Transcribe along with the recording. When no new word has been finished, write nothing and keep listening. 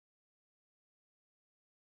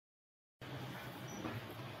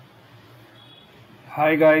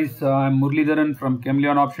Hi guys, I'm Murlidharan from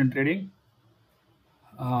Chameleon Option Trading.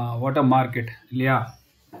 What a market, இல்லையா?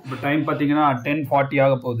 இப்போ time பார்த்தீங்கன்னா 10:40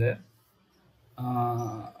 ஆக போகுது.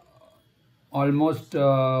 Almost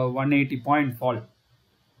 180 point fall.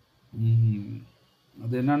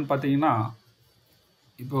 அது என்னன்னு பார்த்தீங்கன்னா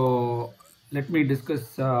இப்போ let me discuss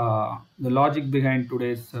the logic behind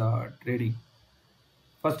today's trading.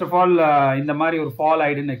 First of all இந்த மாதிரி ஒரு ஃபால் ஐ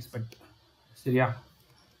டிட்ன்ட் எக்ஸ்பெக்ட். சரியா?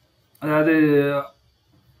 அதாவது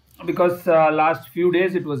because last few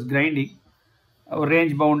days it was grinding,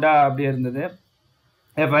 range bound அப்படியே இருந்தது.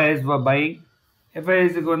 FIs were buying.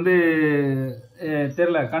 FIsக்கு வந்து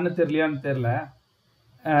தெரில, கண்ணு தெரியலையான்னு தெரில,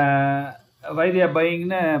 why they are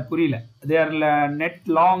buyingன்னு புரியல. they are net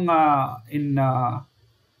long in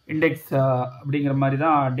index அப்படிங்கிற மாதிரி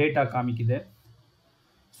தான் டேட்டா காமிக்குது.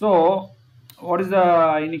 ஸோ வாட் இஸ்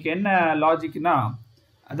இன்னைக்கு என்ன லாஜிக்னா,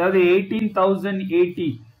 அதாவது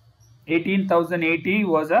 18,080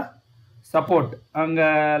 was a support. அங்கே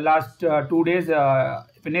லாஸ்ட் 2 days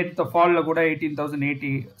இப்போ நேற்று ஃபாலில் கூட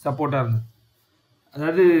 18,080 சப்போர்ட்டாக இருந்தது,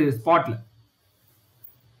 அதாவது ஸ்பாட்டில்.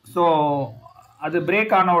 ஸோ அது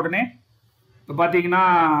பிரேக் ஆன உடனே இப்போ பார்த்தீங்கன்னா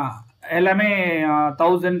எல்லாமே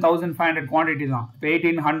 1,500 குவான்டிட்டி தான். இப்போ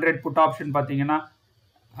 1,800 புட் ஆப்ஷன் பார்த்தீங்கன்னா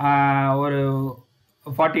ஒரு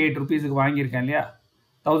 48 ருபீஸுக்கு வாங்கியிருக்கேன் இல்லையா,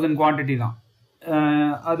 1000 குவான்டிட்டி தான்.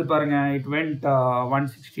 அது பாருங்கள், இட் வெண்ட்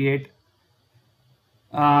 168.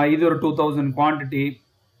 இது ஒரு 2000 quantity.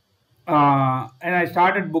 And I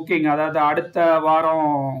started booking, அதாவது அடுத்த வாரம்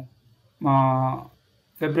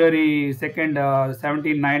February 2nd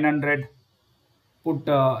 17,900 புட்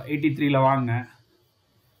 83ல வாங்கினேன்.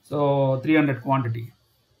 So 300 quantity.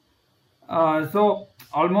 ஸோ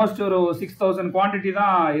ஆல்மோஸ்ட் ஒரு 6,000 குவான்டிட்டி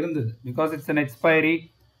தான் இருந்தது. Because it's an expiry,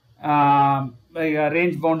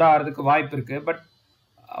 range பவுண்டாக ஆகிறதுக்கு வாய்ப்பு இருக்குது. But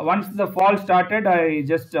once the fall started, I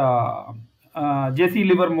just Jesi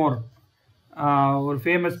Livermore, ஒரு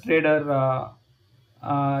ஃபேமஸ் ட்ரேடர்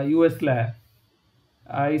யூஎஸில்,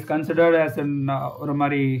 இஸ் கன்சிடர்ட் ஆஸ் அன் ஒரு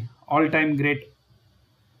மாதிரி all time great.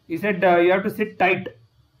 he said you have to sit tight.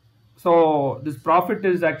 So this profit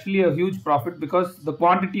is actually a huge profit because the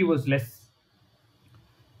quantity was less.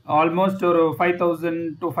 Almost 5,000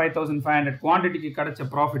 to 5,500 quantity ki kadacha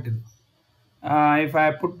profit idu. If I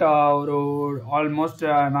put almost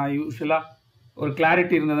na usually or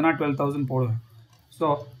clarity irundadana 12,000 போடுவேன். So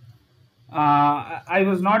I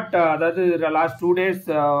was not that last 2 days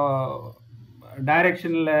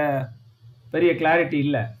directional பெரிய clarity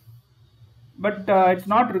இல்லை. But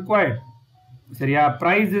it's not required. சரியா?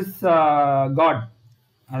 Price is God.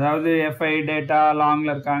 அதாவது FI data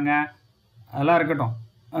லாங்கில் இருக்காங்க, அதெல்லாம் இருக்கட்டும்.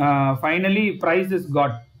 Finally price is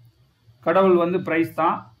God. கடவுள் வந்து ப்ரைஸ்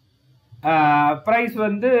தான். ப்ரைஸ்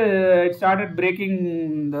வந்து it started breaking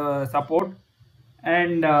the support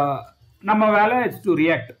and நம்ம வேலை it's to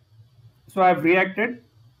react. So I have reacted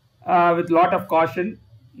with lot of caution.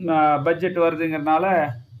 Budget வருதுங்கிறதுனால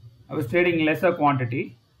I was trading lesser quantity.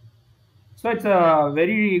 So it's a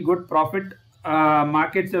very good profit.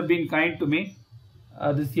 Markets have been kind to me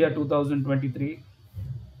this year 2023.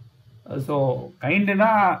 So kind na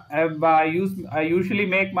I usually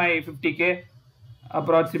make my 50k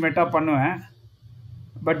approximate பண்ணுவேன்.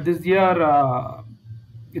 But this year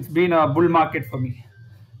it's been a bull market for me.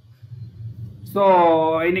 So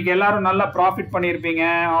இன்னைக்கு எல்லாரும் நல்லா profit பண்ணியிருப்பீங்க,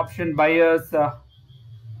 option buyers.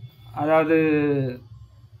 அதாவது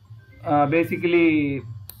basically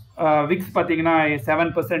Vicks பார்த்தீங்கன்னா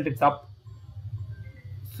 7% it's up.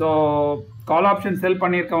 So call option செல்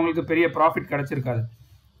பண்ணியிருக்கவங்களுக்கு பெரிய profit கிடச்சிருக்காது.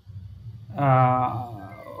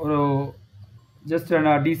 ஒரு just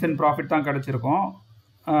decent profit தான் கிடச்சிருக்கும்.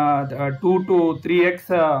 2 to 3x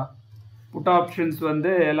புட் ஆப்ஷன்ஸ்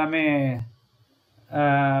வந்து எல்லாமே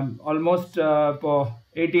ஆல்மோஸ்ட் இப்போது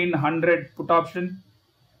 1,800 புட் ஆப்ஷன்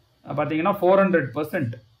பார்த்தீங்கன்னா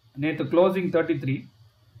 400%. நேற்று closing 33,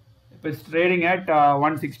 it's trading at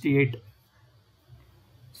 168.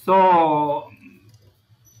 so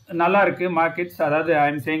நல்லா இருக்கு markets. அதாவது I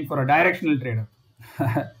am saying for a directional trader.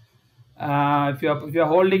 if you are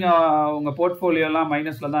holding உங்க portfolio எல்லாம்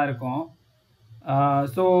மைனஸ்ல தான் இருக்கும்.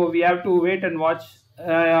 so we have to wait and watch.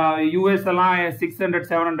 US எல்லாம்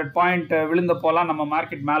 600-700 பாயிண்ட் விழுந்த போலாம் நம்ம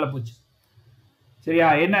மார்க்கெட் மேலே போச்சு. சரியா?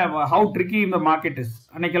 என்ன how tricky the market is.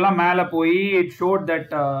 அன்னைக்கெல்லாம் மேலே போய் it showed that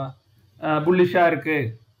bullish-ஆ இருக்கு.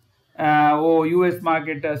 யூஎஸ்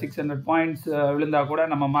மார்க்கெட் 600 பாயிண்ட்ஸ் விழுந்தா கூட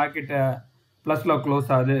நம்ம மார்க்கெட் ப்ளஸில் க்ளோஸ்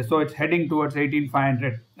ஆகுது. ஸோ இட்ஸ் ஹெட்டிங் டுவர்ட்ஸ்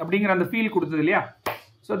 18,500 அப்படிங்கிற அந்த ஃபீல் கொடுத்தது இல்லையா?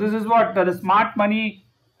 So this is what the smart money,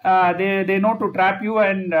 they know to drop you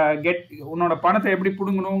and get. உன்னோட பணத்தை எப்படி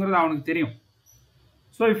பிடுங்கணுங்கிறது அவனுக்கு தெரியும்.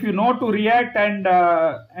 So if you know to react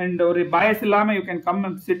and ஒரு bias இல்லாம you can come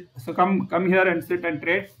and sit, so come here and sit and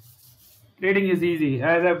trade. Trading is easy,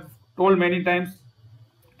 as I've told many times.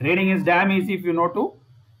 Trading is damn easy if you know to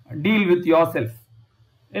deal with yourself.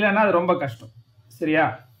 இல்லைன்னா அது ரொம்ப கஷ்டம். சரியா?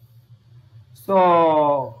 So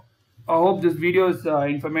I hope this video is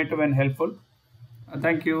informative and helpful.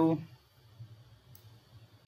 Thank you.